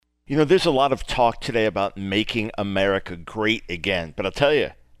You know, there's a lot of talk today about making America great again. But I'll tell you,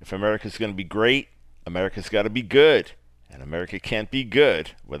 if America's going to be great, America's got to be good. And America can't be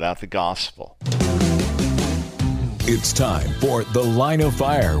good without the gospel. It's time for The Line of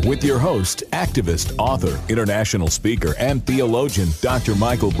Fire with your host, activist, author, international speaker, and theologian, Dr.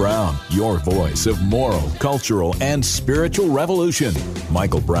 Michael Brown, your voice of moral, cultural, and spiritual revolution.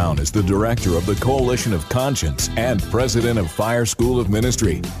 Michael Brown is the director of the Coalition of Conscience and president of Fire School of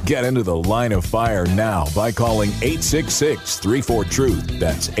Ministry. Get into The Line of Fire now by calling 866-34-TRUTH.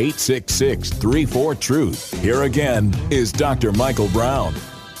 That's 866-34-TRUTH. Here again is Dr. Michael Brown.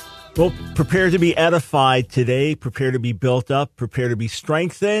 Well, prepare to be edified today, prepare to be built up, prepare to be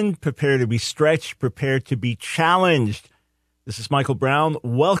strengthened, prepare to be stretched, prepare to be challenged. This is Michael Brown.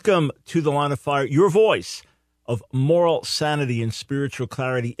 Welcome to The Line of Fire, your voice of moral sanity and spiritual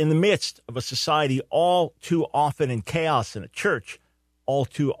clarity in the midst of a society all too often in chaos and a church all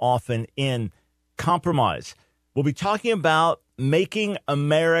too often in compromise. We'll be talking about making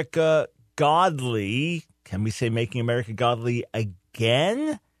America godly. Can we say making America godly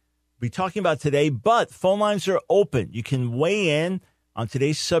again? Be talking about today, but phone lines are open. You can weigh in on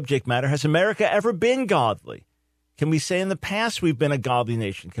today's subject matter. Has America ever been godly? Can we say in the past we've been a godly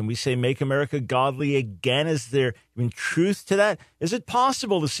nation? Can we say make America godly again? Is there even truth to that? Is it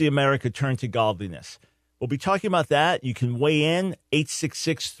possible to see America turn to godliness? We'll be talking about that. You can weigh in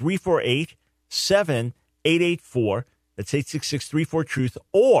 866-348-7884. That's 866-34-TRUTH.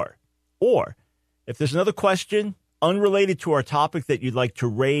 Or if there's another question unrelated to our topic that you'd like to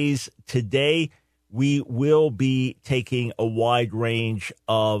raise today, we will be taking a wide range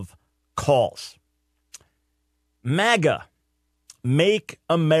of calls. MAGA, Make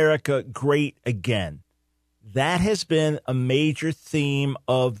America Great Again. That has been a major theme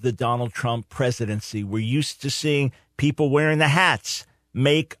of the Donald Trump presidency. We're used to seeing people wearing the hats,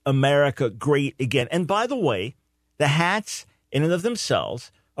 Make America Great Again. And by the way, the hats in and of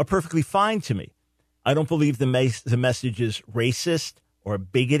themselves are perfectly fine to me. I don't believe the message is racist or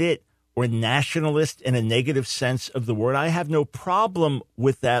bigoted or nationalist in a negative sense of the word. I have no problem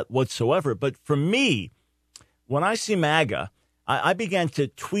with that whatsoever. But for me, when I see MAGA, I began to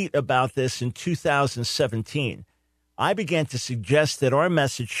tweet about this in 2017. I began to suggest that our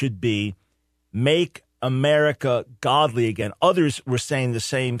message should be make America godly again. Others were saying the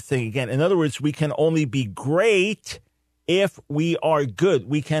same thing again. In other words, we can only be great if we are good.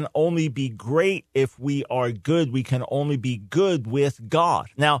 We can only be great if we are good. We can only be good with God.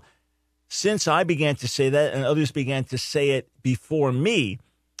 Now, since I began to say that and others began to say it before me,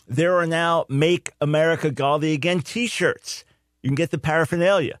 there are now Make America Godly Again t-shirts. You can get the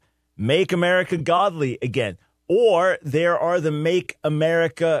paraphernalia. Make America Godly Again. Or there are the Make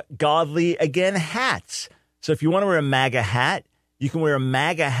America Godly Again hats. So if you want to wear a MAGA hat, you can wear a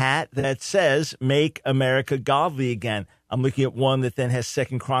MAGA hat that says, Make America Godly Again. I'm looking at one that then has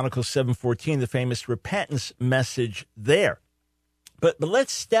 2 Chronicles 7:14, the famous repentance message there. But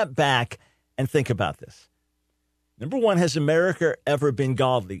let's step back and think about this. Number one, has America ever been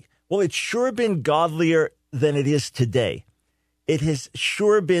godly? Well, it's sure been godlier than it is today. It has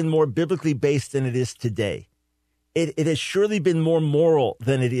sure been more biblically based than it is today. It has surely been more moral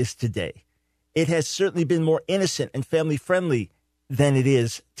than it is today. It has certainly been more innocent and family-friendly than it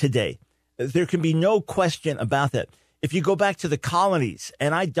is today. There can be no question about that. If you go back to the colonies,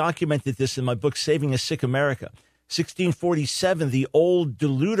 and I documented this in my book, Saving a Sick America, 1647, the Old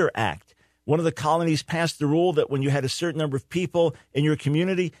Deluder Act. One of the colonies passed the rule that when you had a certain number of people in your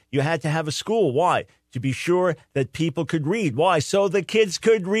community, you had to have a school. Why? To be sure that people could read. Why? So the kids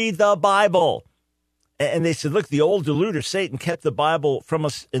could read the Bible. And they said, look, the old deluder, Satan, kept the Bible from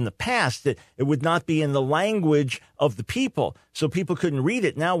us in the past, that it would not be in the language of the people, so people couldn't read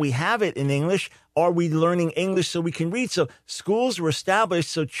it. Now we have it in English. Are we learning English so we can read? So schools were established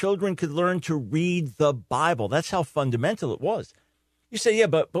so children could learn to read the Bible. That's how fundamental it was. You say, yeah,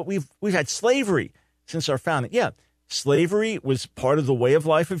 but we've had slavery since our founding. Yeah, slavery was part of the way of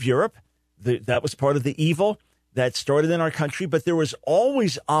life of Europe. That was part of the evil that started in our country, but there was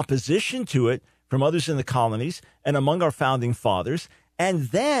always opposition to it from others in the colonies and among our founding fathers. And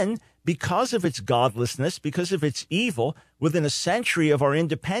then, because of its godlessness, because of its evil, within a century of our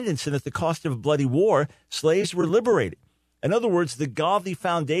independence and at the cost of a bloody war, slaves were liberated. In other words, the godly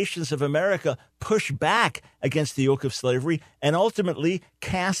foundations of America pushed back against the yoke of slavery and ultimately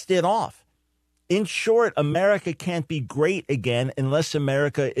cast it off. In short, America can't be great again unless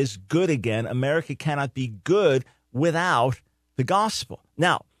America is good again. America cannot be good without the gospel.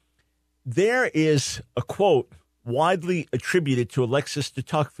 Now, there is a quote widely attributed to Alexis de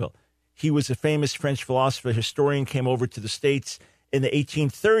Tocqueville. He was a famous French philosopher, historian, came over to the States in the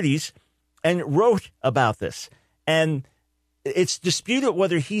 1830s and wrote about this. And it's disputed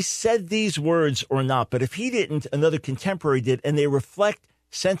whether he said these words or not, but if he didn't, another contemporary did, and they reflect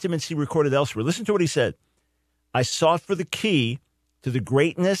sentiments he recorded elsewhere. Listen to what he said. I sought for the key to the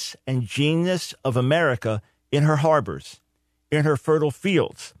greatness and genius of America in her harbors, in her fertile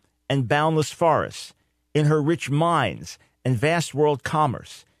fields and boundless forests, in her rich mines and vast world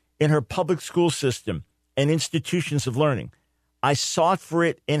commerce, in her public school system and institutions of learning. I sought for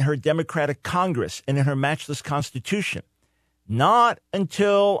it in her democratic Congress and in her matchless Constitution. Not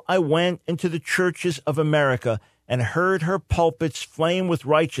until I went into the churches of America and heard her pulpits flame with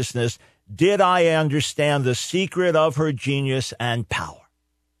righteousness did I understand the secret of her genius and power.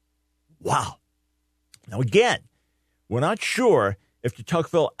 Wow. Now, again, we're not sure if de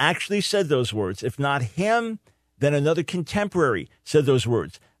Tocqueville actually said those words. If not him, then another contemporary said those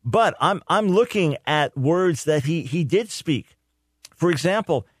words. But I'm looking at words that he did speak. For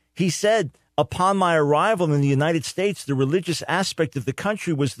example, he said, upon my arrival in the United States, the religious aspect of the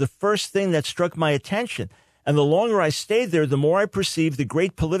country was the first thing that struck my attention. And the longer I stayed there, the more I perceived the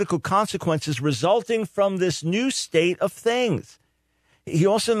great political consequences resulting from this new state of things. He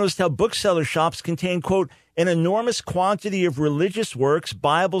also noticed how bookseller shops contain, quote, an enormous quantity of religious works,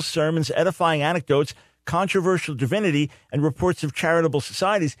 Bibles, sermons, edifying anecdotes, controversial divinity, and reports of charitable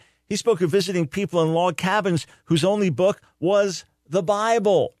societies. He spoke of visiting people in log cabins whose only book was the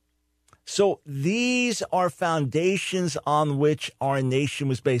Bible. So these are foundations on which our nation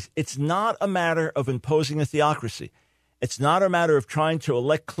was based. It's not a matter of imposing a theocracy. It's not a matter of trying to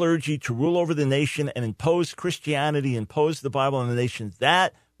elect clergy to rule over the nation and impose Christianity, impose the Bible on the nation.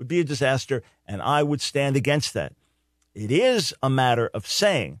 That would be a disaster, and I would stand against that. It is a matter of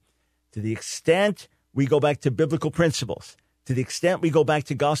saying, to the extent we go back to biblical principles, to the extent we go back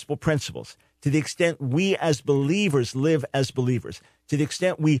to gospel principles, to the extent we as believers live as believers, to the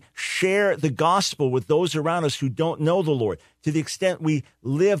extent we share the gospel with those around us who don't know the Lord, to the extent we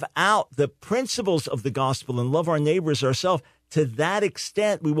live out the principles of the gospel and love our neighbors ourselves, to that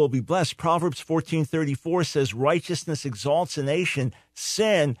extent we will be blessed. Proverbs 14:34 says, righteousness exalts a nation,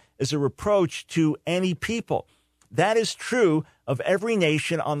 sin is a reproach to any people. That is true of every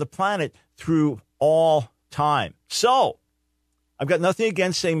nation on the planet through all time. So, I've got nothing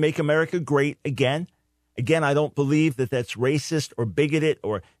against saying make America great again. Again, I don't believe that that's racist or bigoted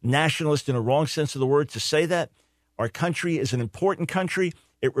or nationalist in a wrong sense of the word to say that. Our country is an important country.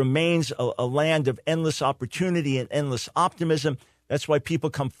 It remains a land of endless opportunity and endless optimism. That's why people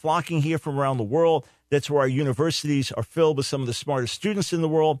come flocking here from around the world. That's why our universities are filled with some of the smartest students in the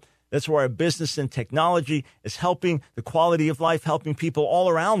world. That's why our business and technology is helping the quality of life, helping people all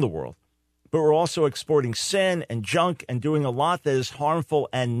around the world. But we're also exporting sin and junk and doing a lot that is harmful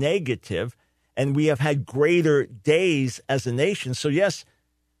and negative. And we have had greater days as a nation. So, yes,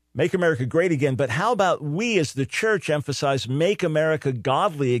 make America great again. But how about we as the church emphasize make America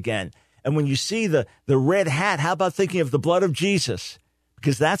godly again? And when you see the red hat, how about thinking of the blood of Jesus?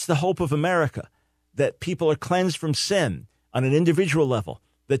 Because that's the hope of America, that people are cleansed from sin on an individual level,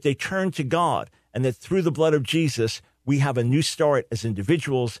 that they turn to God, and that through the blood of Jesus, we have a new start as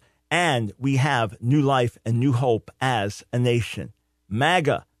individuals, and we have new life and new hope as a nation.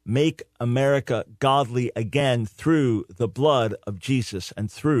 MAGA, make America godly again through the blood of Jesus and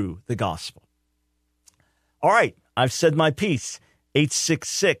through the gospel. All right, I've said my piece.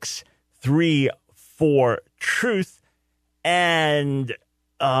 866-34-TRUTH. And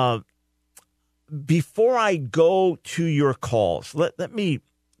before I go to your calls, let me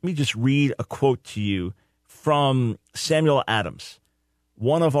just read a quote to you from Samuel Adams,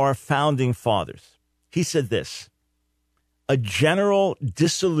 one of our founding fathers. He said this: a general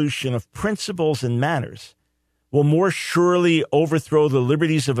dissolution of principles and manners will more surely overthrow the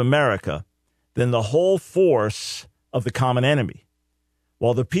liberties of America than the whole force of the common enemy.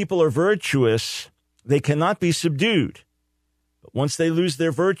 While the people are virtuous, they cannot be subdued. But once they lose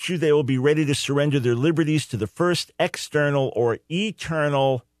their virtue, they will be ready to surrender their liberties to the first external or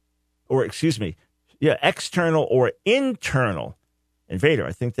internal invader.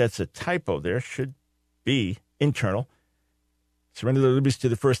 I think that's a typo there. Should be internal. Surrender their liberties to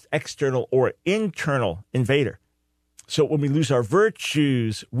the first external or internal invader. So when we lose our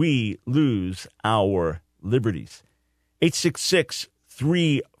virtues, we lose our liberties.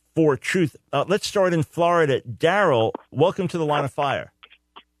 866-34-TRUTH. Let's start in Florida. Daryl, welcome to the Line of Fire.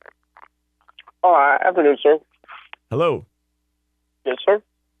 Afternoon, sir. Hello. Yes, sir.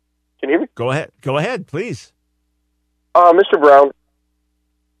 Can you hear me? Go ahead, please. Mr. Brown,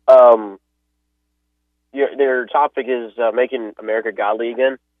 their topic is making America godly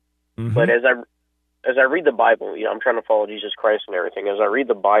again. Mm-hmm. But as as I read the Bible, I'm trying to follow Jesus Christ and everything. As I read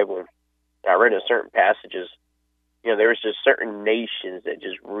the Bible, I read in certain passages, there was just certain nations that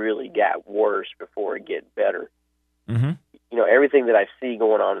just really got worse before it get better. Mm-hmm. Everything that I see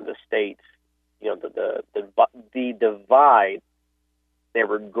going on in the States, the divide that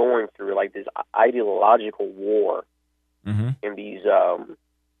we're going through, like this ideological war, Mm-hmm. and these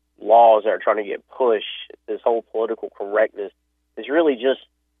laws that are trying to get pushed, this whole political correctness is really just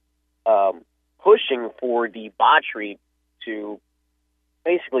pushing for debauchery to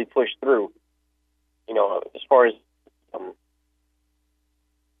basically push through. As far as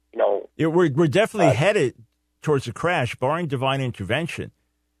we're definitely headed towards a crash, barring divine intervention.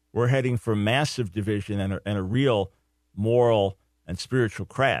 We're heading for massive division and a real moral and spiritual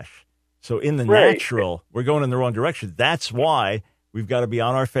crash. So in the natural, we're going in the wrong direction. That's why we've got to be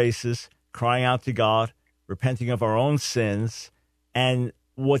on our faces, crying out to God, repenting of our own sins. And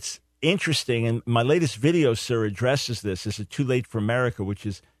what's interesting, and my latest video, sir, addresses this. Is it Too Late for America, which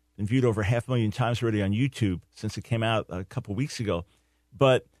has been viewed over 500,000 times already on YouTube since it came out a couple weeks ago.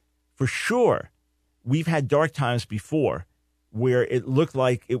 But for sure, we've had dark times before where it looked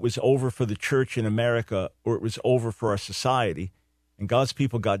like it was over for the church in America, or it was over for our society. And God's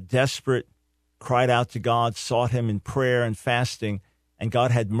people got desperate, cried out to God, sought him in prayer and fasting, and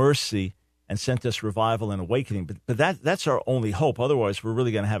God had mercy and sent us revival and awakening. But that's our only hope. Otherwise, we're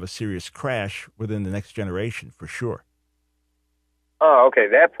really going to have a serious crash within the next generation, for sure. Oh, okay.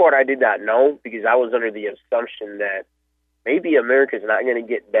 That part I did not know, because I was under the assumption that maybe America's not going to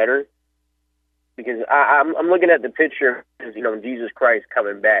get better. Because I'm looking at the picture, Jesus Christ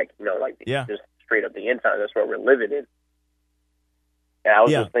coming back, just straight up the end time. That's what we're living in. And I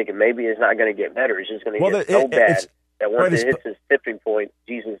was just thinking maybe it's not going to get better. It's just going to get so bad that once it hits this tipping point,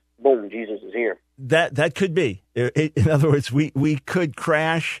 Jesus is here. That could be. In other words, we could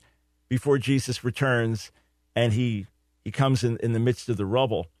crash before Jesus returns, and he comes in the midst of the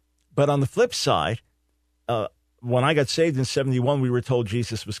rubble. But on the flip side, when I got saved in 1971, we were told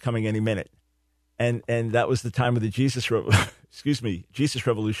Jesus was coming any minute. And that was the time of the Jesus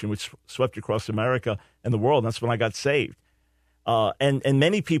Revolution, which swept across America and the world. That's when I got saved. And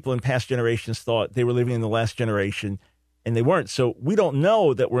many people in past generations thought they were living in the last generation, and they weren't. So we don't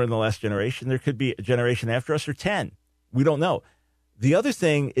know that we're in the last generation. There could be a generation after us or 10. We don't know. The other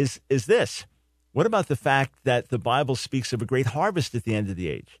thing is this. What about the fact that the Bible speaks of a great harvest at the end of the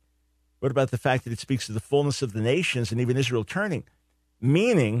age? What about the fact that it speaks of the fullness of the nations and even Israel turning?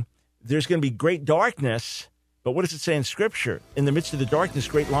 Meaning there's going to be great darkness, but what does it say in Scripture? In the midst of the darkness,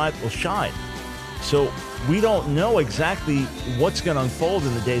 great light will shine. So we don't know exactly what's going to unfold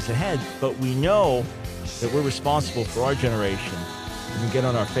in the days ahead, but we know that we're responsible for our generation. We can get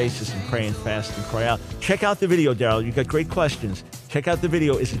on our faces and pray and fast and cry out. Check out the video, Daryl. You've got great questions. Check out the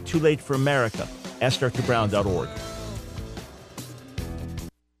video. Is it too late for America? AskDrBrown.org.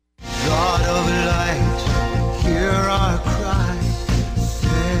 God of light, hear our cry,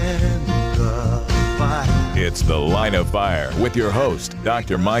 send the fire. It's The Line of Fire with your host,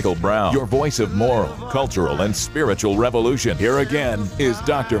 Dr. Michael Brown, your voice of moral, cultural, and spiritual revolution. Here again is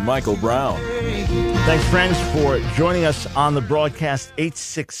Dr. Michael Brown. Thanks, friends, for joining us on the broadcast.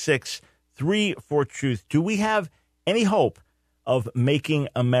 866-34-TRUTH. Do we have any hope of making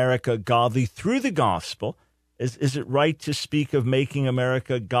America godly through the gospel? Is it right to speak of making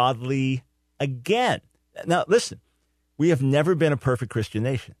America godly again? Now, listen, we have never been a perfect Christian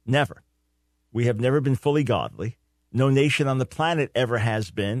nation. Never. We have never been fully godly. No nation on the planet ever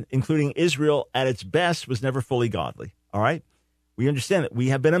has been, including Israel at its best, was never fully godly. All right? We understand that we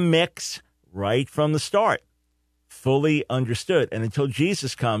have been a mix right from the start, fully understood. And until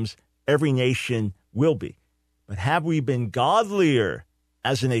Jesus comes, every nation will be. But have we been godlier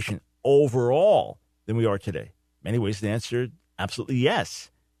as a nation overall than we are today? In many ways, the answer, absolutely yes.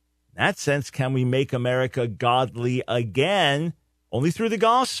 In that sense, can we make America godly again? Only through the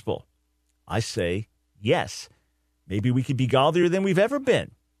gospel. I say yes. Maybe we could be godlier than we've ever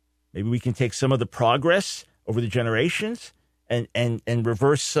been. Maybe we can take some of the progress over the generations and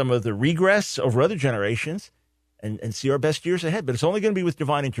reverse some of the regress over other generations and see our best years ahead. But it's only going to be with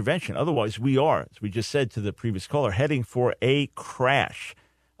divine intervention. Otherwise, we are, as we just said to the previous caller, heading for a crash.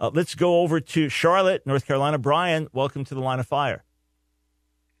 Let's go over to Charlotte, North Carolina. Brian, welcome to the Line of Fire.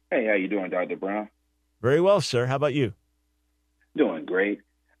 Hey, how you doing, Dr. Brown? Very well, sir. How about you? Doing great.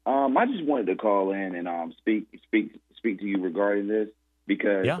 I just wanted to call in and speak to you regarding this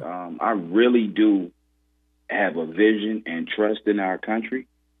because I really do have a vision and trust in our country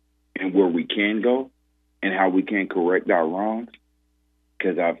and where we can go and how we can correct our wrongs.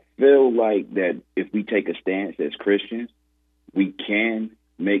 Because I feel like that if we take a stance as Christians, we can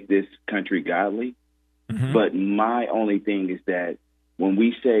make this country godly. Mm-hmm. But my only thing is that when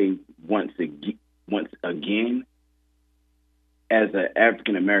we say once again, as an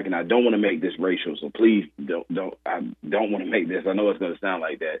African American, I don't want to make this racial, so please don't. I don't want to make this. I know it's going to sound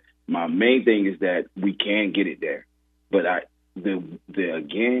like that. My main thing is that we can get it there, but the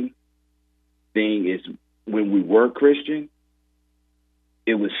again thing is when we were Christian,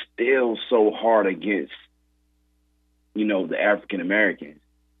 it was still so hard against, the African Americans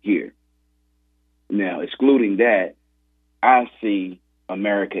here. Now, excluding that, I see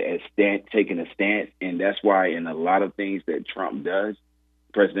America as taking a stance, and that's why in a lot of things that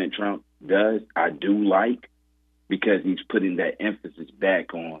President Trump does, I do like, because he's putting that emphasis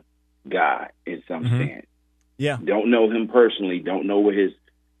back on God in some sense. Yeah. Don't know him personally, don't know what his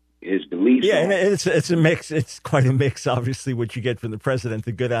beliefs are. And it's a mix. It's quite a mix, obviously, what you get from the president,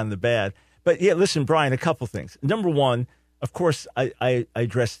 the good and the bad. But yeah, listen, Brian, a couple things. Number one, of course, I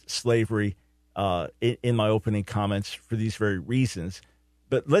addressed slavery in my opening comments for these very reasons.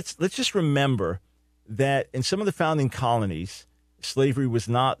 But let's just remember that in some of the founding colonies, slavery was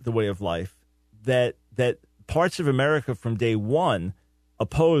not the way of life. That parts of America from day one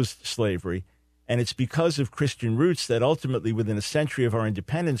opposed slavery, and it's because of Christian roots that ultimately, within a century of our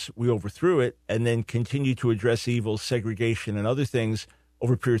independence, we overthrew it and then continued to address evil, segregation, and other things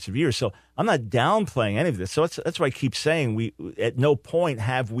over periods of years. So I'm not downplaying any of this. So that's why I keep saying we at no point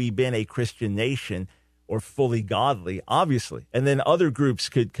have we been a Christian nation or fully godly, obviously. And then other groups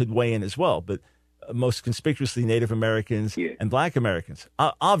could weigh in as well, but most conspicuously Native Americans and Black Americans,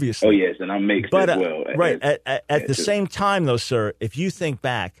 obviously. Oh, yes, and I'm mixed as well. Right. At the same time, though, sir, if you think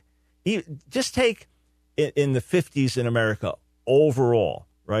back, just take in the 50s in America overall,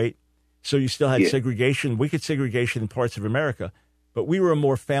 right? So you still had segregation, wicked segregation in parts of America, but we were a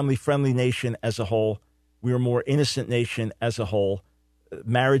more family-friendly nation as a whole. We were a more innocent nation as a whole.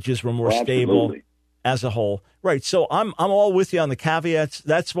 Marriages were more stable as a whole. Right. So I'm all with you on the caveats.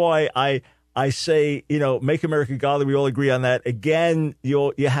 That's why I say, make America godly. We all agree on that. Again,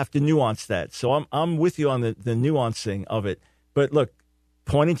 you have to nuance that. So I'm with you on the nuancing of it. But look,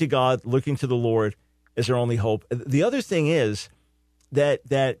 pointing to God, looking to the Lord is our only hope. The other thing is that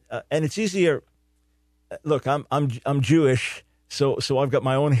and it's easier. Look, I'm Jewish, so I've got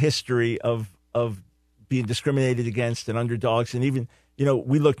my own history of being discriminated against and underdogs, and even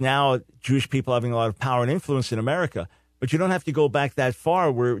we look now at Jewish people having a lot of power and influence in America. But you don't have to go back that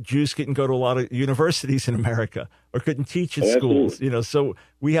far where Jews couldn't go to a lot of universities in America or couldn't teach at schools. So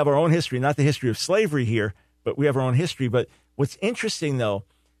we have our own history, not the history of slavery here, but we have our own history. But what's interesting, though,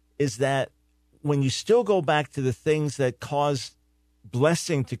 is that when you still go back to the things that caused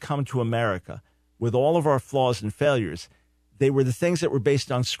blessing to come to America, with all of our flaws and failures, they were the things that were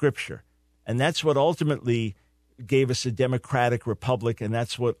based on Scripture. And that's what ultimately gave us a democratic republic, and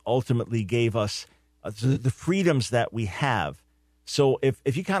that's what ultimately gave us the freedoms that we have. So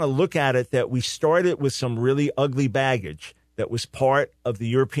if you kind of look at it, that we started with some really ugly baggage that was part of the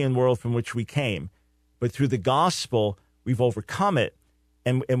European world from which we came, but through the gospel, we've overcome it,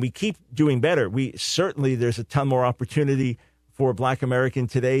 and we keep doing better. There's a ton more opportunity for a Black American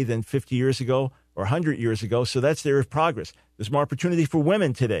today than 50 years ago or 100 years ago, so that's the area of progress. There's more opportunity for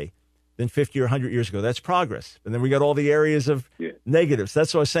women today than 50 or 100 years ago. That's progress. And then we got all the areas of negatives.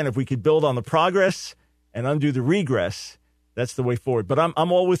 That's what I was saying. If we could build on the progress and undo the regress, that's the way forward. But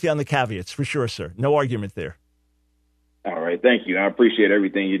I'm all with you on the caveats, for sure, sir. No argument there. All right. Thank you. I appreciate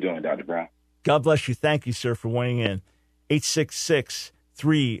everything you're doing, Dr. Brown. God bless you. Thank you, sir, for weighing in.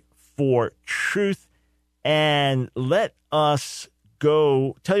 866-34-TRUTH. And let us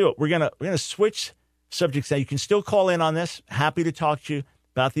go. Tell you what, we're gonna switch subjects now. You can still call in on this. Happy to talk to you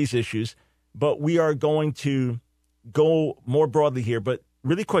about these issues, but we are going to go more broadly here. But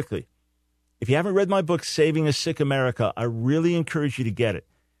really quickly, if you haven't read my book, Saving a Sick America, I really encourage you to get it.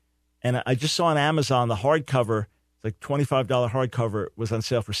 And I just saw on Amazon the hardcover, like $25 hardcover, was on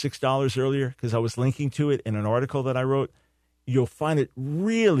sale for $6 earlier because I was linking to it in an article that I wrote. You'll find it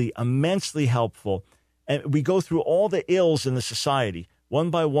really immensely helpful. And we go through all the ills in the society, one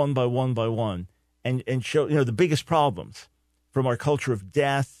by one, and show the biggest problems, from our culture of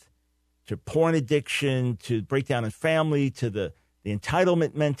death to porn addiction to breakdown in family to the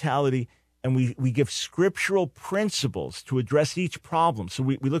entitlement mentality. And we give scriptural principles to address each problem. So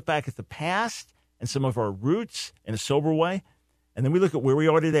we look back at the past and some of our roots in a sober way, and then we look at where we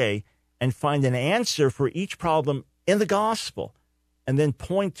are today and find an answer for each problem in the gospel, and then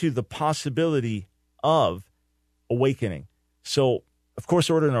point to the possibility of awakening. So, of course,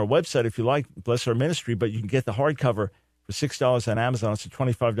 order on our website if you like, bless our ministry, but you can get the hardcover for $6 on Amazon. It's a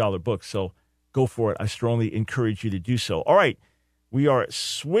 $25 book, so go for it. I strongly encourage you to do so. All right, We are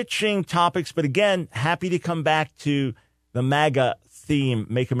switching topics, but again, happy to come back to the MAGA theme,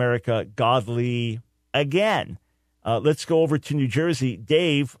 Make America Godly Again. Let's go over to New Jersey.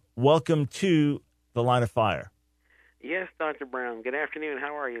 Dave, welcome to the Line of Fire. Yes, Dr. Brown. Good afternoon.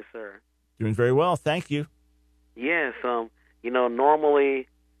 How are you, sir? Doing very well. Thank you. Yes. Normally,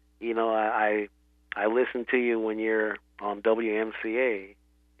 I listen to you when you're on WMCA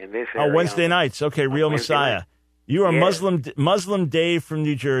in this area. Oh, Wednesday nights. Okay, Real Messiah. Night. You are Muslim Dave from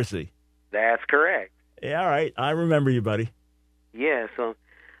New Jersey. That's correct. Yeah, all right. I remember you, buddy. Yeah. So,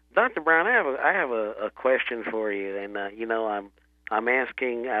 Dr. Brown, I have a question for you, and I'm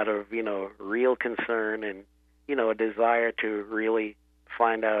asking out of real concern and a desire to really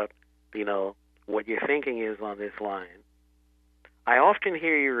find out what your thinking is on this line. I often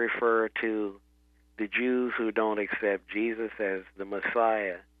hear you refer to the Jews who don't accept Jesus as the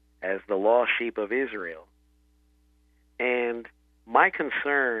Messiah, as the lost sheep of Israel. And my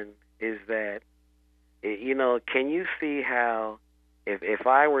concern is that, can you see how, if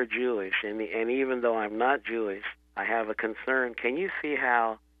I were Jewish, and even though I'm not Jewish, I have a concern, can you see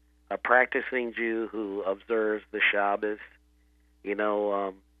how a practicing Jew who observes the Shabbos,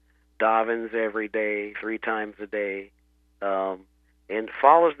 davens every day, 3 times a day, and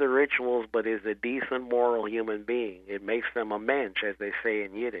follows the rituals but is a decent, moral human being, it makes them a mensch, as they say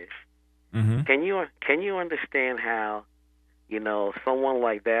in Yiddish. Mm-hmm. Can you understand how someone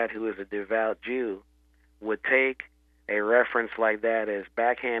like that who is a devout Jew would take a reference like that as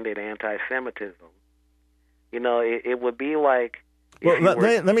backhanded anti-Semitism? It would be like... Well,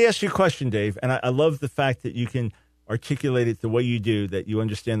 let me ask you a question, Dave, and I love the fact that you can articulate it the way you do, that you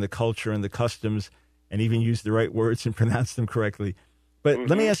understand the culture and the customs and even use the right words and pronounce them correctly. But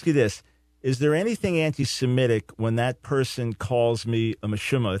let me ask you this. Is there anything anti-Semitic when that person calls me a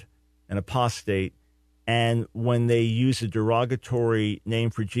meshumad, an apostate, and when they use a derogatory name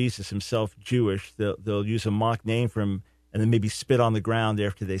for Jesus, himself Jewish, they'll use a mock name for him and then maybe spit on the ground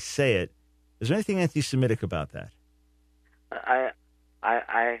after they say it? Is there anything anti-Semitic about that? I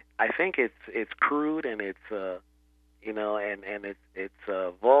think it's crude and it's it's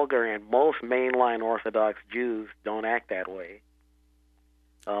vulgar, and most mainline Orthodox Jews don't act that way.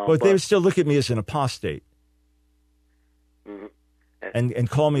 But they would still look at me as an apostate, and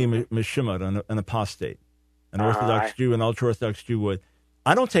call me a meshumad, an apostate, an Orthodox Jew, an ultra-Orthodox Jew would.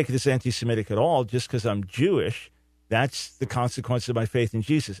 I don't take it as anti-Semitic at all just because I'm Jewish. That's the consequence of my faith in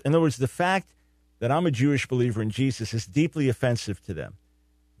Jesus. In other words, the fact that I'm a Jewish believer in Jesus is deeply offensive to them.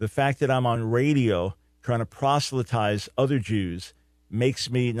 The fact that I'm on radio trying to proselytize other Jews makes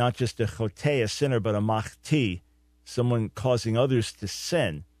me not just a chotei, a sinner, but a machti, someone causing others to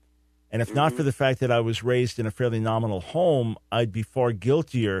sin. And if not for the fact that I was raised in a fairly nominal home, I'd be far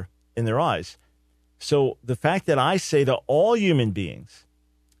guiltier in their eyes. So the fact that I say to all human beings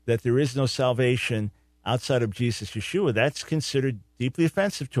that there is no salvation outside of Jesus Yeshua, that's considered deeply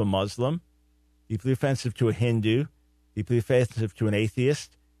offensive to a Muslim, deeply offensive to a Hindu, deeply offensive to an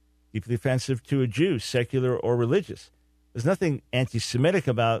atheist, deeply offensive to a Jew, secular or religious. There's nothing anti-Semitic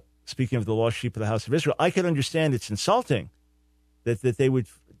about speaking of the lost sheep of the house of Israel. I could understand it's insulting that they would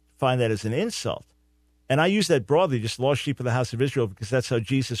find that as an insult. And I use that broadly, just lost sheep of the house of Israel, because that's how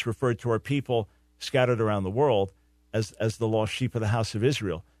Jesus referred to our people scattered around the world as the lost sheep of the house of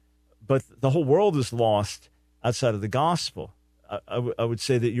Israel. But the whole world is lost outside of the gospel. I would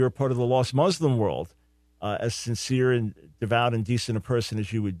say that you're a part of the lost Muslim world, as sincere and devout and decent a person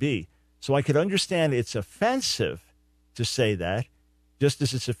as you would be. So I could understand it's offensive to say that, just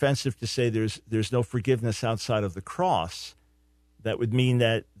as it's offensive to say there's no forgiveness outside of the cross. That would mean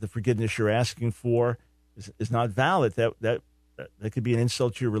that the forgiveness you're asking for is not valid. That could be an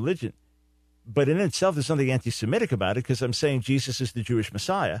insult to your religion. But in itself, there's nothing anti-Semitic about it, because I'm saying Jesus is the Jewish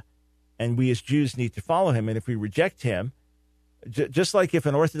Messiah, and we as Jews need to follow him. And if we reject him, just like if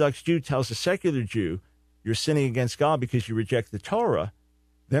an Orthodox Jew tells a secular Jew, you're sinning against God because you reject the Torah,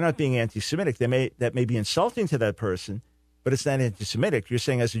 they're not being anti-Semitic. That may be insulting to that person, but it's not anti-Semitic. You're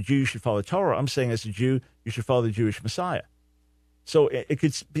saying as a Jew you should follow Torah. I'm saying as a Jew you should follow the Jewish Messiah. So it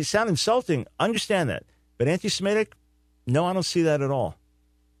could sound insulting. Understand that. But anti-Semitic, no, I don't see that at all.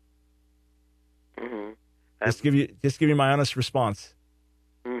 Mm-hmm. Just give you my honest response.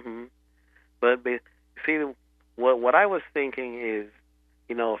 Mm-hmm. But see, what I was thinking is,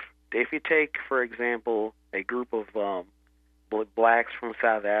 if you take, for example, a group of blacks from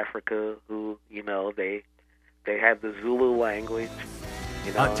South Africa who, they have the Zulu language.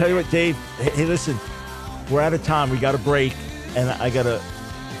 I'll tell you what, Dave. Hey, listen, we're out of time. We got a break, and I got a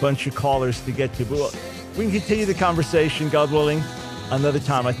bunch of callers to get to. But we can continue the conversation, God willing, another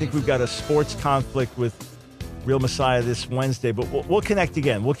time. I think we've got a sports conflict with Real Messiah this Wednesday. But we'll connect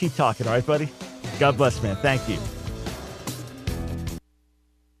again. We'll keep talking. All right, buddy? God bless, man. Thank you.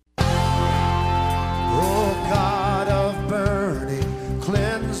 Oh, God of burning,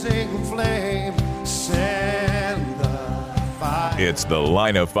 cleansing flame, send the fire. It's The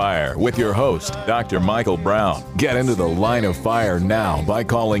Line of Fire with your host, Dr. Michael Brown. Get into the Line of Fire now by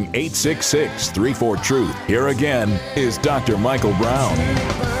calling 866-34-TRUTH. Here again is Dr. Michael Brown.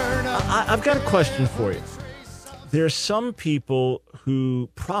 I've got a question for you. There are some people who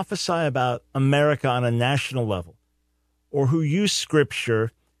prophesy about America on a national level, or who use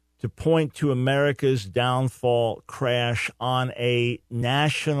Scripture to point to America's downfall, crash on a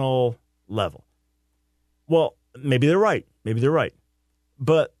national level. Well, maybe they're right. Maybe they're right.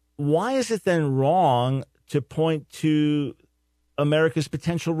 But why is it then wrong to point to America's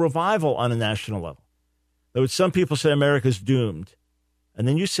potential revival on a national level? Though some people say America's doomed. And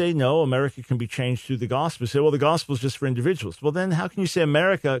then you say, no, America can be changed through the gospel. You say, well, the gospel is just for individuals. Well, then how can you say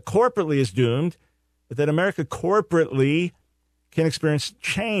America corporately is doomed, but that America corporately can experience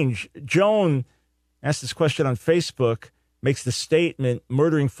change? Joan asked this question on Facebook, makes the statement,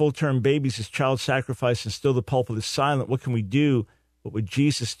 murdering full-term babies is child sacrifice and still the pulpit is silent. What can we do? What would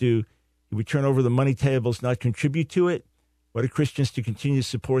Jesus do? He would turn over the money tables, not contribute to it? What are Christians to continue to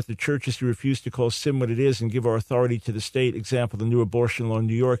support the churches who refuse to call sin what it is and give our authority to the state? Example, the new abortion law in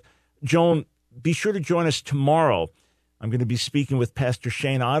New York. Joan, be sure to join us tomorrow. I'm going to be speaking with Pastor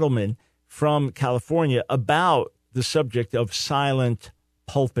Shane Idleman from California about the subject of silent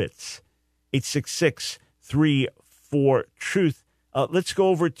pulpits. 866-34-TRUTH. Let's go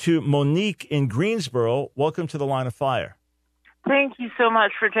over to Monique in Greensboro. Welcome to the Line of Fire. Thank you so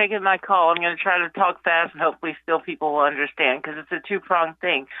much for taking my call. I'm going to try to talk fast and hopefully still people will understand because it's a two-pronged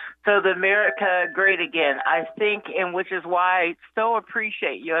thing. So the America Great Again, I think, and which is why I so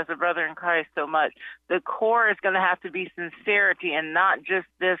appreciate you as a brother in Christ so much, the core is going to have to be sincerity and not just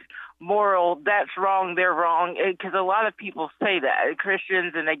this moral, that's wrong, they're wrong, because a lot of people say that,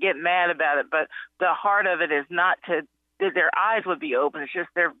 Christians, and they get mad about it, but the heart of it is not to that their eyes would be open. It's just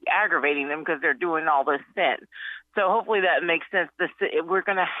they're aggravating them because they're doing all this sin. So hopefully that makes sense. We're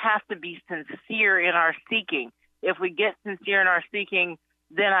going to have to be sincere in our seeking. If we get sincere in our seeking,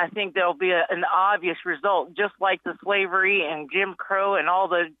 then I think there'll be an obvious result, just like the slavery and Jim Crow and all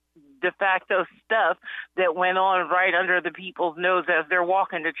the de facto stuff that went on right under the people's nose as they're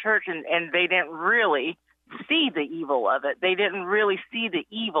walking to church, and they didn't really see the evil of it. They didn't really see the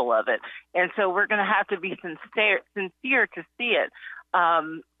evil of it. And so we're going to have to be sincere to see it.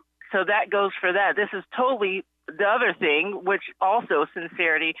 So that goes for that. This is totally the other thing, which also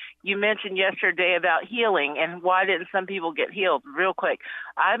sincerity. You mentioned yesterday about healing and why didn't some people get healed? Real quick,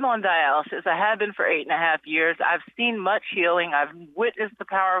 I'm on dialysis. I have been for 8.5 years. I've seen much healing. I've witnessed the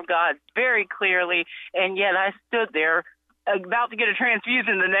power of God very clearly, and yet I stood there about to get a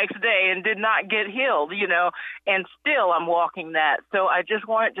transfusion the next day and did not get healed, and still I'm walking that. So I just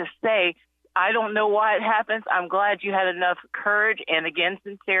wanted to say, I don't know why it happens. I'm glad you had enough courage and, again,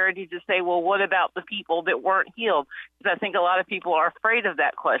 sincerity to say, well, what about the people that weren't healed? Because I think a lot of people are afraid of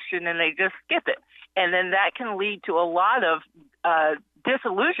that question and they just skip it. And then that can lead to a lot of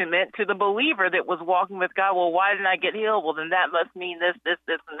disillusionment to the believer that was walking with God. Well, why didn't I get healed? Well, then that must mean this, and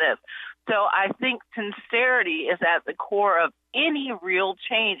this. So I think sincerity is at the core of any real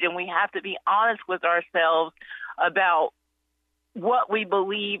change, and we have to be honest with ourselves about what we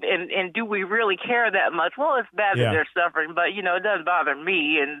believe and do we really care that much? Well, it's bad that they're suffering, but, it doesn't bother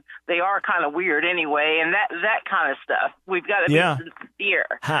me, and they are kind of weird anyway, and that kind of stuff. We've got to be sincere.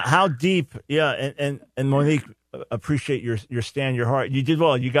 How deep, and Monique, appreciate your stand, your heart. You did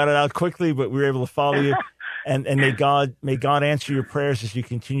well. You got it out quickly, but we were able to follow you. And may God answer your prayers as you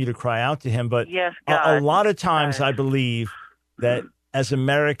continue to cry out to him. But yes, God. A lot of times I believe that as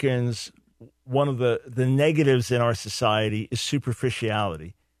Americans, one of the negatives in our society is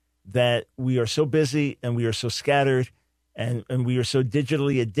superficiality, that we are so busy and we are so scattered and we are so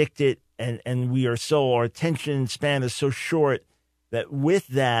digitally addicted and we are our attention span is so short that with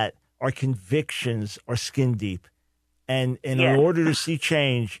that, our convictions are skin deep. And in order to see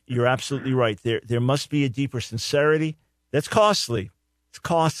change, you're absolutely right. There must be a deeper sincerity. That's costly. It's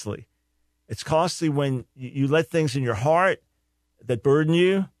costly. It's costly when you let things in your heart that burden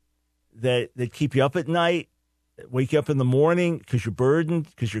you, that keep you up at night, that wake you up in the morning because you're burdened,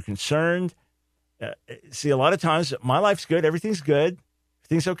 because you're concerned. See, a lot of times, my life's good. Everything's good.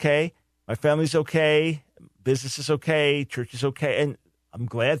 Everything's okay. My family's okay. Business is okay. Church is okay. And I'm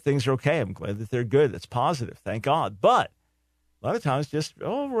glad things are okay. I'm glad that they're good. That's positive. Thank God. But a lot of times just,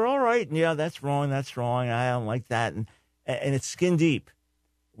 we're all right. And that's wrong. That's wrong. I don't like that. And it's skin deep.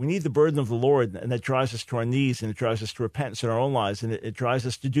 We need the burden of the Lord, and that drives us to our knees, and it drives us to repentance in our own lives, and it drives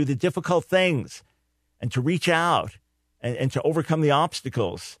us to do the difficult things and to reach out and to overcome the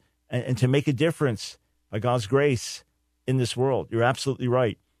obstacles and to make a difference by God's grace in this world. You're absolutely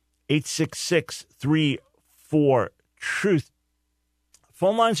right. 866-34-TRUTH.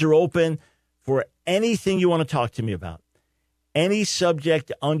 Phone lines are open for anything you want to talk to me about. Any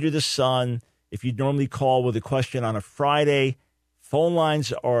subject under the sun. If you normally call with a question on a Friday, phone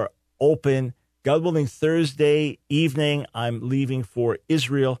lines are open. God willing, Thursday evening, I'm leaving for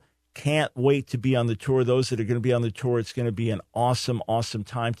Israel. Can't wait to be on the tour. Those that are going to be on the tour, it's going to be an awesome, awesome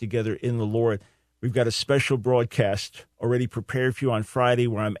time together in the Lord. We've got a special broadcast already prepared for you on Friday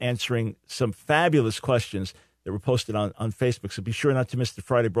where I'm answering some fabulous questions that were posted on Facebook. So be sure not to miss the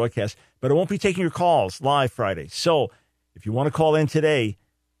Friday broadcast. But I won't be taking your calls live Friday. So if you want to call in today,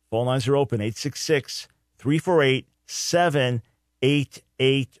 phone lines are open,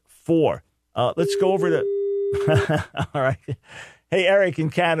 866-348-7884. Let's go over to... All right. Hey, Eric in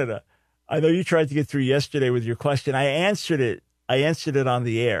Canada. I know you tried to get through yesterday with your question. I answered it on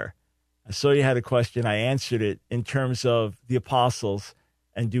the air. I saw you had a question. I answered it in terms of the apostles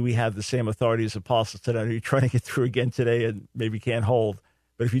and do we have the same authority as apostles today? You're trying to get through again today and maybe can't hold.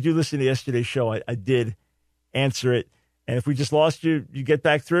 But if you do listen to yesterday's show, I did answer it. And if we just lost you, you get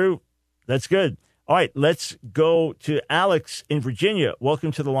back through, that's good. All right, let's go to Alex in Virginia.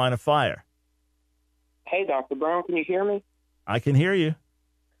 Welcome to the Line of Fire. Hey, Dr. Brown, can you hear me? I can hear you.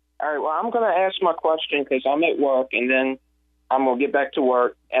 All right, well, I'm going to ask my question because I'm at work, and then I'm going to get back to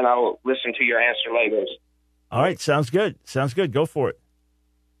work, and I'll listen to your answer later. All right, sounds good. Sounds good. Go for it.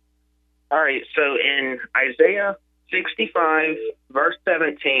 All right, so in Isaiah 65, verse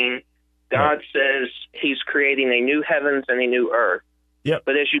 17, God says he's creating a new heavens and a new earth. Yep.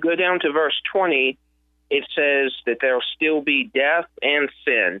 But as you go down to verse 20, it says that there will still be death and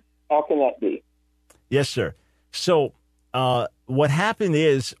sin. How can that be? Yes, sir. So what happened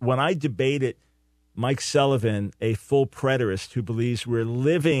is when I debated Mike Sullivan, a full preterist who believes we're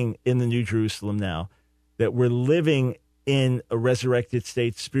living in the New Jerusalem now, that we're living in a resurrected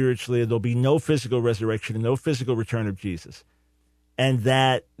state spiritually, and there'll be no physical resurrection and no physical return of Jesus, and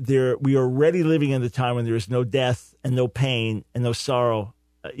that we are already living in the time when there is no death and no pain and no sorrow.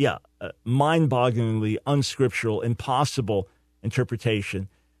 Mind-bogglingly unscriptural, impossible interpretation.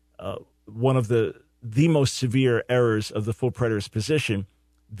 One of the most severe errors of the full preterist position.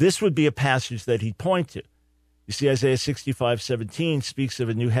 This would be a passage that he'd point to. You see, Isaiah 65:17 speaks of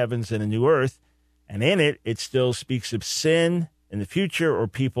a new heavens and a new earth, and in it, it still speaks of sin in the future or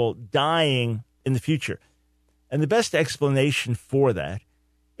people dying in the future. And the best explanation for that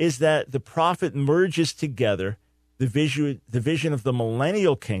is that the prophet merges together the vision of the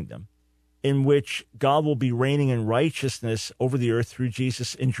millennial kingdom in which God will be reigning in righteousness over the earth through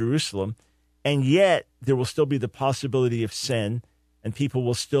Jesus in Jerusalem, and yet there will still be the possibility of sin and people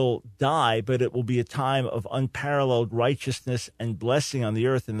will still die, but it will be a time of unparalleled righteousness and blessing on the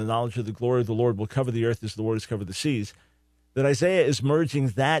earth, and the knowledge of the glory of the Lord will cover the earth as the waters cover the seas. That Isaiah is merging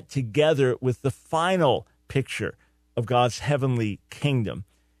that together with the final picture of God's heavenly kingdom.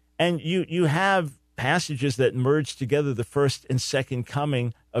 And you have passages that merge together the first and second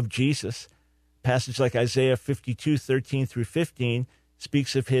coming of Jesus. A passage like Isaiah 52:13-15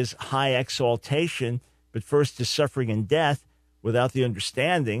 speaks of his high exaltation, but first his suffering and death, without the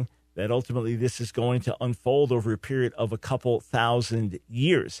understanding that ultimately this is going to unfold over a period of a couple thousand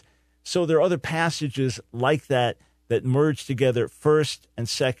years. So there are other passages like that that merge together first and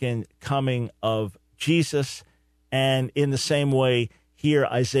second coming of Jesus. And in the same way, here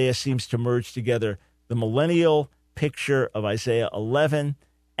Isaiah seems to merge together the millennial picture of Isaiah 11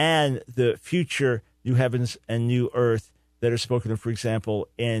 and the future new heavens and new earth that are spoken of, for example,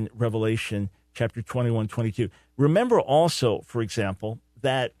 in Revelation chapter 21-22. Remember also, for example,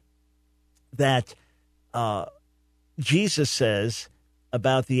 that Jesus says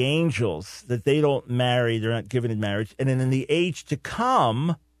about the angels that they don't marry, they're not given in marriage, and then in the age to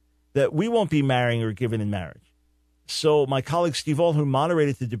come that we won't be marrying or given in marriage. So my colleague Steve Aul, who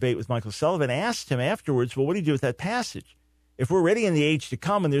moderated the debate with Michael Sullivan, asked him afterwards, well, what do you do with that passage? If we're already in the age to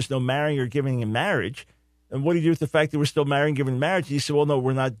come and there's no marrying or giving in marriage, and what do you do with the fact that we're still marrying, giving in marriage? And he said, well, no,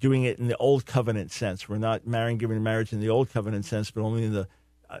 we're not doing it in the old covenant sense. We're not marrying, giving in marriage in the old covenant sense, but only in the,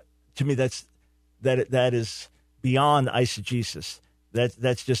 to me, that is beyond eisegesis.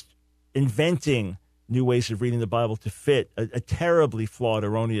 That's just inventing new ways of reading the Bible to fit a terribly flawed,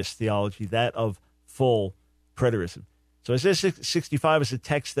 erroneous theology, that of full preterism. So Isaiah 65 is a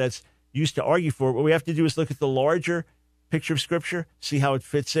text that's used to argue for it. What we have to do is look at the larger picture of Scripture, see how it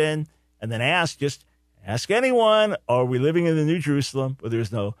fits in, and then ask just, Ask anyone, are we living in the New Jerusalem where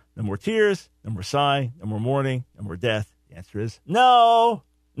there's no more tears, no more sighing, no more mourning, no more death? The answer is no.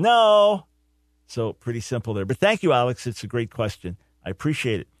 So pretty simple there. But thank you, Alex. It's a great question. I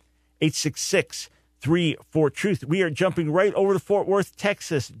appreciate it. 866-34-TRUTH. We are jumping right over to Fort Worth,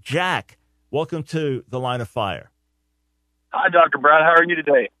 Texas. Jack, welcome to the Line of Fire. Hi, Dr. Brown. How are you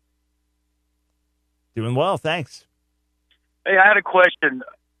today? Doing well, thanks. Hey, I had a question.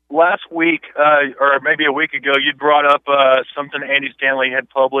 Last week, or maybe a week ago, you brought up something Andy Stanley had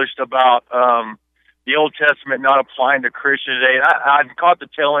published about the Old Testament not applying to Christians today. I caught the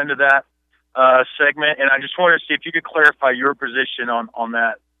tail end of that segment, and I just wanted to see if you could clarify your position on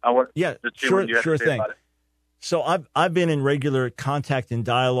that. Sure thing. So I've been in regular contact and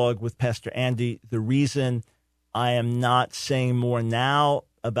dialogue with Pastor Andy. The reason I am not saying more now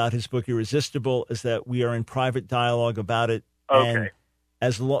about his book Irresistible is that we are in private dialogue about it. Okay.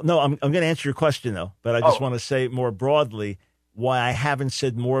 And I'm going to answer your question though, but I just want to say more broadly why I haven't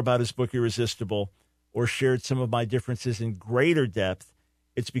said more about his book Irresistible or shared some of my differences in greater depth.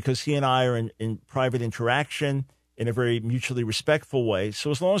 It's because he and I are in private interaction in a very mutually respectful way.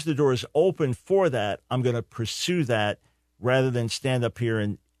 So as long as the door is open for that, I'm going to pursue that rather than stand up here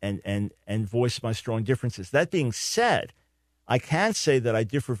and voice my strong differences. That being said, I can say that I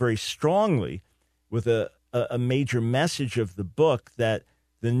differ very strongly with a major message of the book, that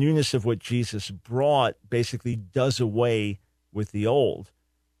the newness of what Jesus brought basically does away with the old,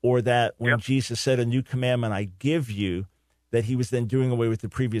 or that when Jesus said, "A new commandment I give you," that he was then doing away with the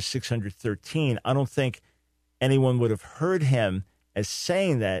previous 613. I don't think anyone would have heard him as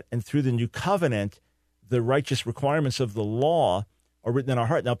saying that. And through the new covenant, the righteous requirements of the law are written in our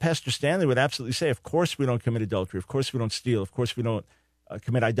heart. Now, Pastor Stanley would absolutely say, of course we don't commit adultery. Of course we don't steal. Of course we don't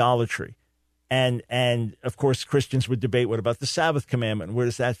commit idolatry. And of course, Christians would debate, what about the Sabbath commandment? Where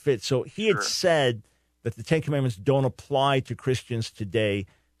does that fit? So he had said that the Ten Commandments don't apply to Christians today.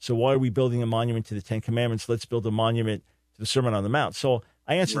 So why are we building a monument to the Ten Commandments? Let's build a monument to the Sermon on the Mount. So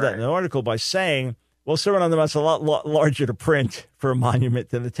I answered that in an article by saying, well, Sermon on the Mount's a lot larger to print for a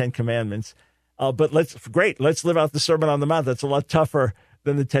monument than the Ten Commandments. But let's live out the Sermon on the Mount. That's a lot tougher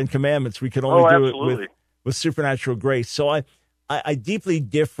than the Ten Commandments. We can only do it with supernatural grace. So I deeply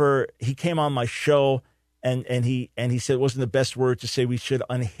differ. He came on my show and he said it wasn't the best word to say we should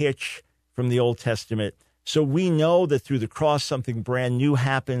unhitch from the Old Testament. So we know that through the cross, something brand new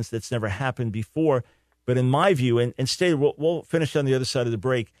happens that's never happened before. But in my view, and stay, we'll finish on the other side of the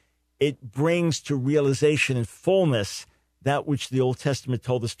break, it brings to realization and fullness that which the Old Testament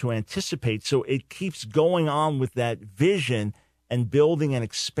told us to anticipate. So it keeps going on with that vision and building and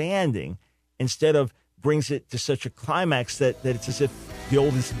expanding instead of brings it to such a climax that it's as if the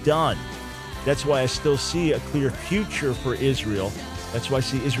old is done. That's why I still see a clear future for Israel. That's why I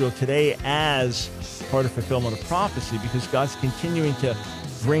see Israel today as part of fulfillment of prophecy, because God's continuing to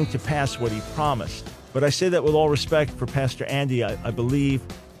bring to pass what he promised. But I say that with all respect for Pastor Andy. I believe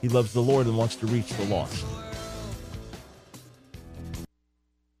he loves the Lord and wants to reach the lost.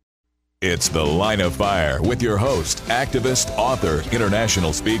 It's The Line of Fire with your host, activist, author,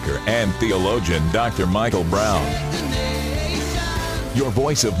 international speaker, and theologian, Dr. Michael Brown. Your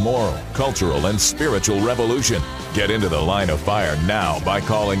voice of moral, cultural, and spiritual revolution. Get into The Line of Fire now by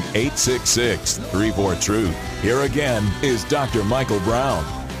calling 866-34-TRUTH. Here again is Dr. Michael Brown.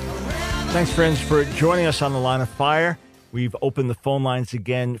 Thanks, friends, for joining us on The Line of Fire. We've opened the phone lines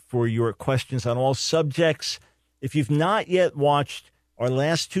again for your questions on all subjects. If you've not yet watched our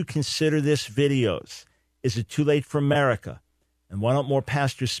last two Consider This videos, Is It Too Late for America? And Why Don't More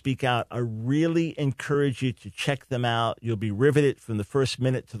Pastors Speak Out? I really encourage you to check them out. You'll be riveted from the first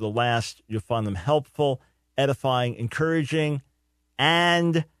minute to the last. You'll find them helpful, edifying, encouraging,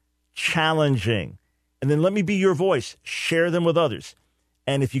 and challenging. And then let me be your voice. Share them with others.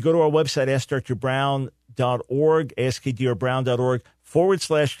 And if you go to our website, askdrbrown.org,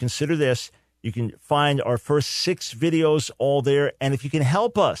 askdrbrown.org/consider this, you can find our first 6 videos all there. And if you can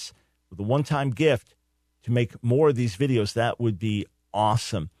help us with a one-time gift to make more of these videos, that would be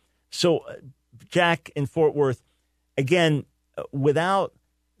awesome. So, Jack in Fort Worth, again, without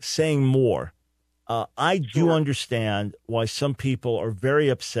saying more, I do understand why some people are very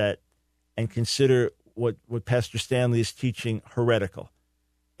upset and consider what Pastor Stanley is teaching heretical.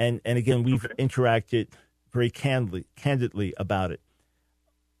 And again, we've interacted very candidly about it.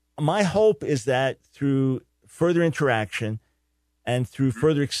 My hope is that through further interaction and through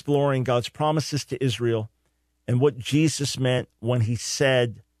further exploring God's promises to Israel and what Jesus meant when he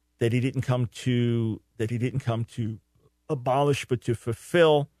said that he didn't come to abolish but to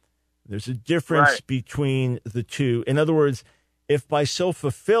fulfill, there's a difference between the two. In other words, if by so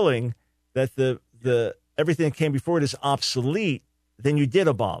fulfilling that the the everything that came before it is obsolete, then you did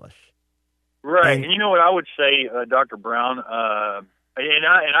abolish. Right. And you know what I would say, Dr. Brown, and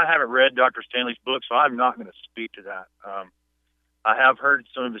I haven't read Dr. Stanley's book, so I'm not going to speak to that. I have heard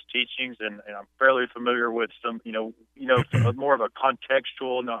some of his teachings, and I'm fairly familiar with some, more of a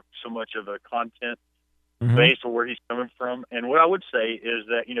contextual, not so much of a content base or where he's coming from. And what I would say is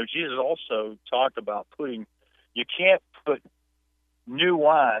that, Jesus also talked about you can't put new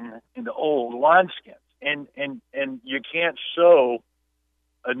wine into old wineskins, and you can't sew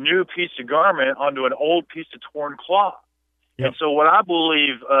a new piece of garment onto an old piece of torn cloth. Yep. And so what I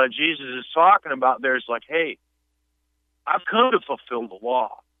believe Jesus is talking about there is like, hey, I've come to fulfill the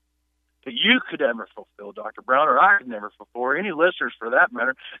law that you could never fulfill, Dr. Brown, or I could never fulfill, or any listeners for that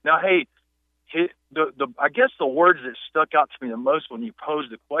matter. Now, hey, I guess the words that stuck out to me the most when you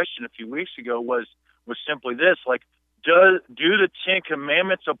posed the question a few weeks ago was simply this, like, do the Ten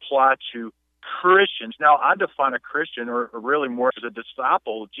Commandments apply to Christians? Now, I define a Christian, or really more as a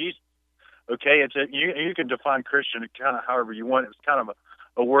disciple of Jesus. Okay, you can define Christian kind of however you want. It's kind of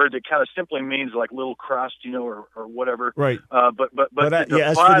a word that kind of simply means like little Christ, or whatever. Right. But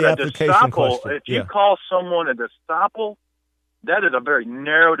as for define the a application disciple, question, if you call someone a disciple, that is a very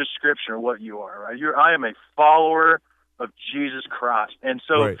narrow description of what you are. Right. I am a follower of Jesus Christ, and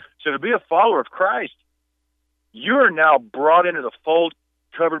so to be a follower of Christ, you are now brought into the fold,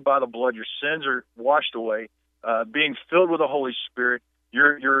 covered by the blood. Your sins are washed away, being filled with the Holy Spirit.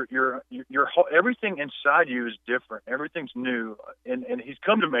 Your everything inside you is different. Everything's new, and He's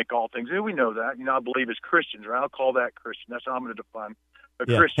come to make all things new. We know that. I believe as Christians, right? I'll call that Christian. That's how I'm going to define a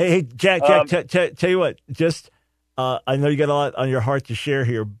Christian. Hey, Jack, tell you what. Just I know you got a lot on your heart to share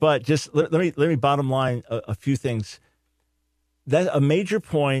here, but just let me bottom line a few things. That a major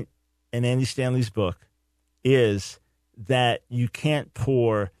point in Andy Stanley's book is that you can't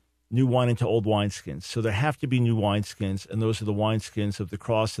pour new wine into old wineskins. So there have to be new wineskins, and those are the wineskins of the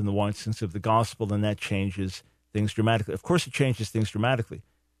cross and the wineskins of the gospel, and that changes things dramatically. Of course, it changes things dramatically.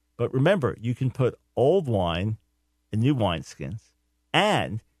 But remember, you can put old wine in new wineskins,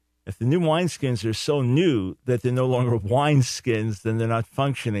 and if the new wineskins are so new that they're no longer wineskins, then they're not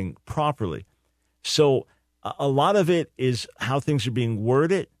functioning properly. So a lot of it is how things are being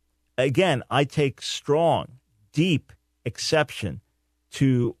worded. Again, I take strong, deep exception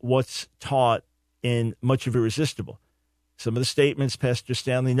to what's taught in Much of Irresistible. Some of the statements Pastor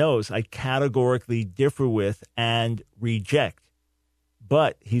Stanley knows I categorically differ with and reject.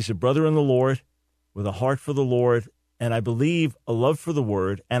 But he's a brother in the Lord with a heart for the Lord, and I believe a love for the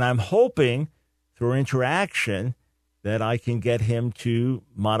Word, and I'm hoping through interaction that I can get him to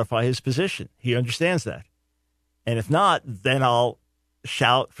modify his position. He understands that. And if not, then I'll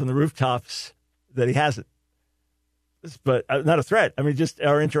shout from the rooftops that he hasn't. But not a threat. I mean, just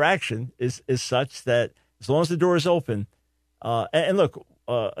our interaction is such that as long as the door is open, and look,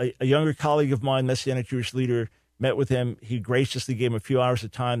 a younger colleague of mine, Messianic Jewish leader, met with him. He graciously gave him a few hours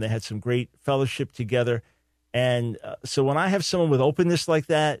of time. They had some great fellowship together. And so when I have someone with openness like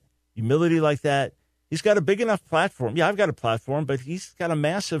that, humility like that, he's got a big enough platform. Yeah, I've got a platform, but he's got a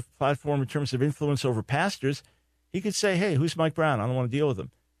massive platform in terms of influence over pastors. He could say, hey, who's Mike Brown? I don't want to deal with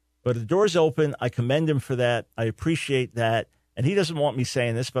him. But the door's open. I commend him for that. I appreciate that. And he doesn't want me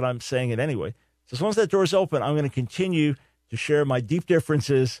saying this, but I'm saying it anyway. So as long as that door's open, I'm going to continue to share my deep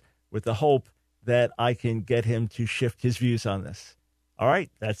differences with the hope that I can get him to shift his views on this. All right,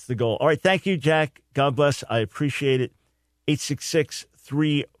 that's the goal. All right, thank you, Jack. God bless. I appreciate it.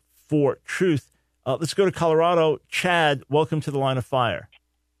 866-34-TRUTH. Let's go to Colorado. Chad, welcome to the Line of Fire.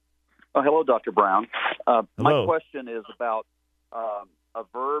 Oh, hello, Dr. Brown. Hello. My question is about a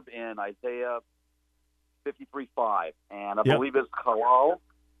verb in Isaiah 53:5, and I believe it's halal.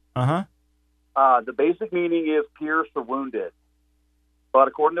 The basic meaning is pierced or wounded, but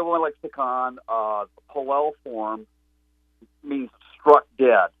according to one lexicon, the halal form means struck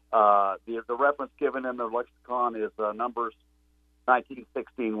dead. The reference given in the lexicon is Numbers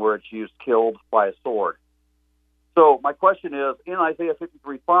 19:16, where it's used killed by a sword. So my question is, in Isaiah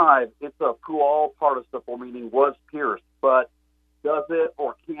 53:5, it's a pual participle, meaning was pierced, but does it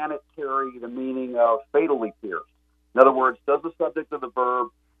or can it carry the meaning of fatally pierced? In other words, does the subject of the verb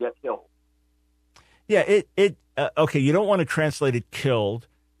get killed? Yeah, okay, you don't want to translate it killed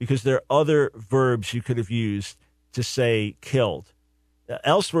because there are other verbs you could have used to say killed.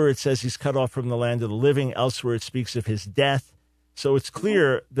 Elsewhere it says he's cut off from the land of the living. Elsewhere it speaks of his death. So it's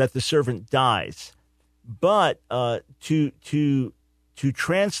clear that the servant dies. But to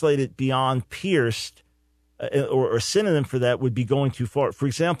translate it beyond pierced, or a synonym for that would be going too far. For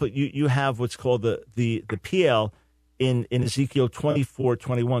example, you have what's called the PL in Ezekiel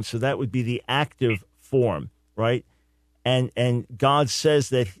 24:21. So that would be the active form, right? And God says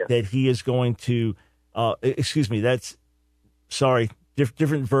that he is going to, that's, sorry,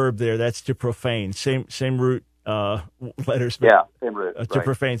 different verb there. That's to profane. Same root letters. But, same root. To right.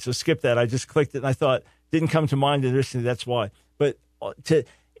 profane. So skip that. I just clicked it and I thought, didn't come to mind initially. That's why. But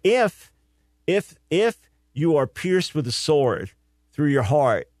if you are pierced with a sword through your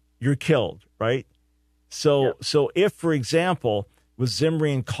heart, you're killed, right? So if, for example, with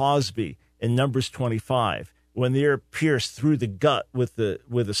Zimri and Cosby in Numbers 25, when they're pierced through the gut with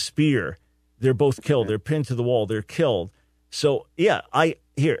a spear, they're both killed. They're pinned to the wall. They're killed. So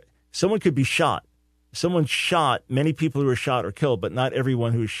someone could be shot. Someone shot. Many people who are shot are killed, but not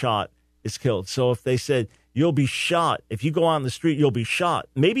everyone who is shot is killed. So if they said you'll be shot, if you go out in the street, you'll be shot,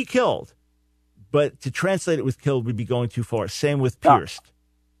 maybe killed, but to translate it with killed would be going too far. Same with pierced.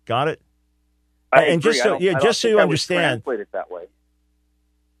 Got it? I and agree. just so you understand, translate it that way.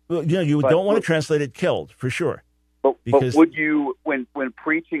 Well, you don't want to translate it killed for sure. But would you, when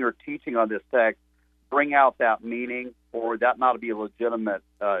preaching or teaching on this text, bring out that meaning, or would that not be a legitimate?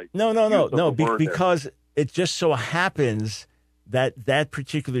 No. Because it just so happens that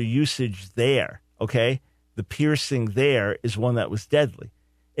particular usage there, okay, the piercing there is one that was deadly.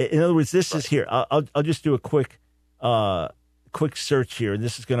 In other words, this is here. I'll just do a quick search here, and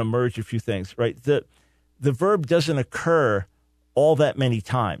this is going to merge a few things, right? The verb doesn't occur all that many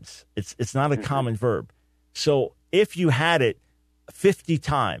times. It's not a common verb. So if you had it 50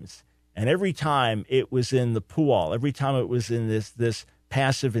 times, and every time it was in the pual, every time it was in this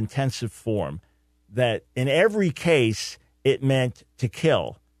passive intensive form, that in every case it meant to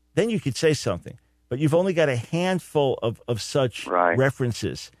kill, then you could say something. But you've only got a handful of such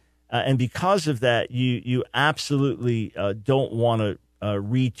references. And because of that, you absolutely don't want to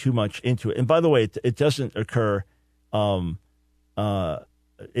read too much into it. And by the way, it doesn't occur.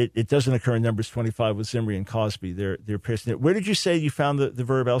 It doesn't occur in Numbers 25 with Zimri and Cosby. They're piercing it. Where did you say you found the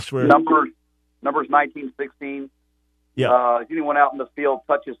verb elsewhere? Numbers 19:16. Yeah. If anyone out in the field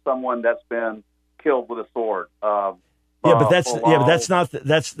touches someone that's been killed with a sword. But that's not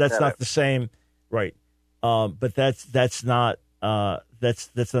the same, right? But that's not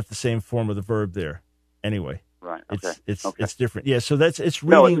the same form of the verb there. Anyway, right? Okay. It's different. Yeah. So it's reading.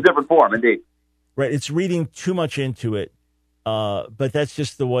 No, it's a different form, indeed. Right. It's reading too much into it. But that's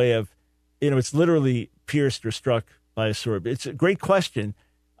just the way of, it's literally pierced or struck by a sword. It's a great question.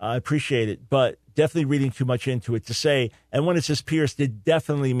 I appreciate it, but definitely reading too much into it to say, and when it says pierced, it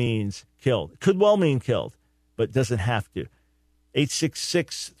definitely means killed. It could well mean killed, but doesn't have to.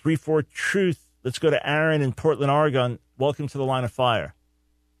 866-34-TRUTH. Let's go to Aaron in Portland, Oregon. Welcome to the Line of Fire.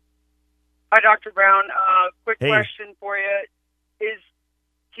 Hi, Dr. Brown. Quick question for you.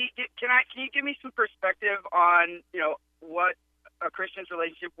 Can you give me some perspective on, what a Christian's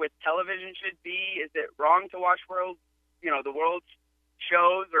relationship with television should be? Is it wrong to watch the world's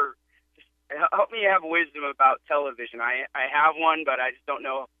shows, or just help me have wisdom about television? I have one, but I just don't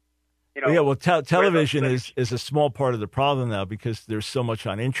know. Television is a small part of the problem now because there's so much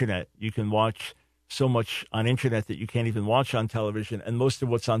on internet. You can watch so much on internet that you can't even watch on television, and most of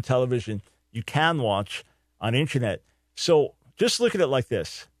what's on television you can watch on internet. So just look at it like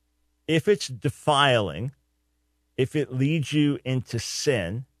this: if it's defiling, if it leads you into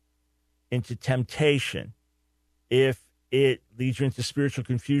sin, into temptation, if it leads you into spiritual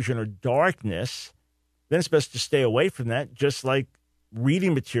confusion or darkness, then it's best to stay away from that, just like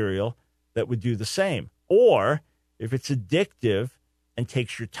reading material that would do the same. Or if it's addictive and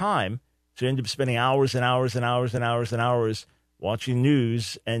takes your time, so you end up spending hours and hours and hours and hours and hours watching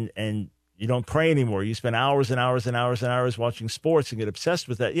news, and you don't pray anymore. You spend hours and hours and hours and hours watching sports and get obsessed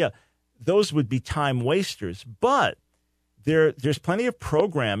with that. Yeah, those would be time wasters. But there's plenty of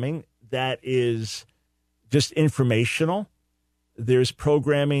programming that is just informational. There's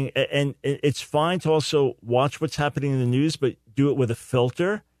programming, and it's fine to also watch what's happening in the news, but do it with a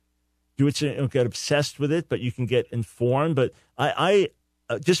filter. Do it so you don't get obsessed with it, but you can get informed. But I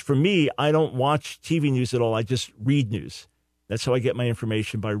just for me, I don't watch TV news at all. I just read news. That's how I get my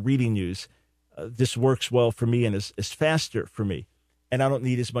information, by reading news. This works well for me and is faster for me. And I don't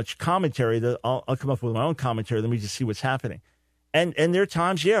need as much commentary. I'll come up with my own commentary. Let me just see what's happening. And there are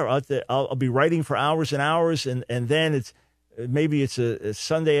times, I'll be writing for hours and hours, and then maybe it's a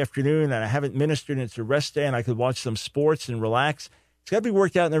Sunday afternoon and I haven't ministered and it's a rest day and I could watch some sports and relax. It's got to be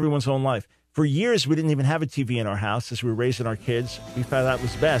worked out in everyone's own life. For years, we didn't even have a TV in our house as we were raising our kids. We found that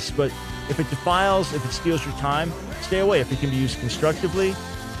was best. But if it defiles, if it steals your time, stay away. If it can be used constructively,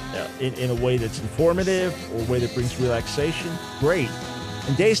 in a way that's informative or a way that brings relaxation, great.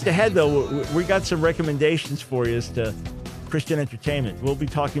 In days ahead, though, we got some recommendations for you as to Christian entertainment. We'll be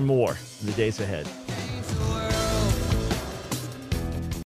talking more in the days ahead.